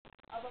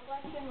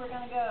flexion, we're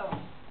going to go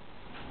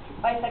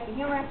bisect the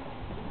humerus.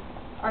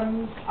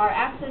 Our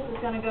axis is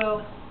going to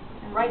go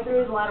right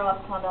through the lateral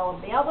epicondyle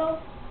of the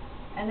elbow,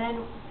 and then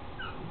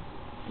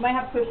you might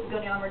have to push the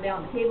goniometer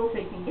down the table so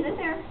you can get it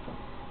there.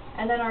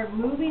 And then our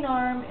moving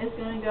arm is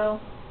going to go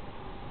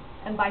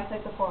and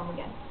bisect the forearm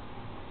again.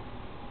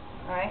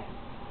 Alright?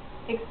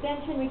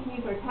 Extension, we can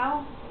use our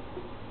towel.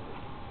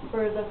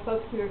 For the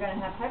folks who are going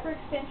to have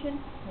hyperextension,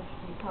 which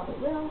you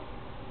probably will.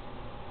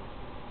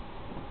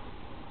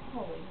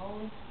 Holy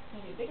moly.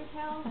 Maybe a bigger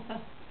towel.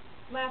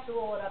 I'm going to have to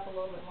roll it up a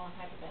little bit more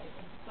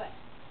hypothetically. But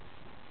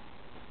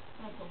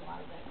that's a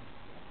lot of that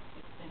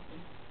extension.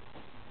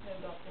 I'm going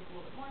to go up just a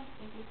little bit more.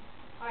 Thank you.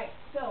 Alright,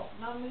 so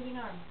non-moving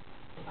arm.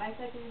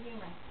 Bisecting the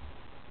humerus.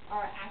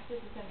 Our axis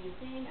is going to be the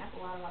same at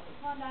the lateral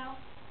epicondyle.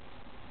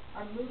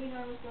 Our moving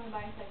arm is going to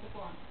bisect the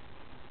forearm.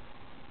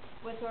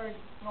 What's our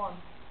norm?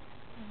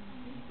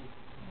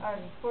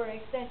 For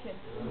extension?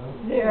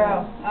 0.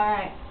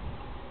 Alright.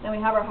 Then we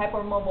have our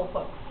hypermobile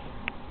folks.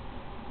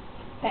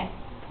 Okay.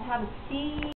 I have a C.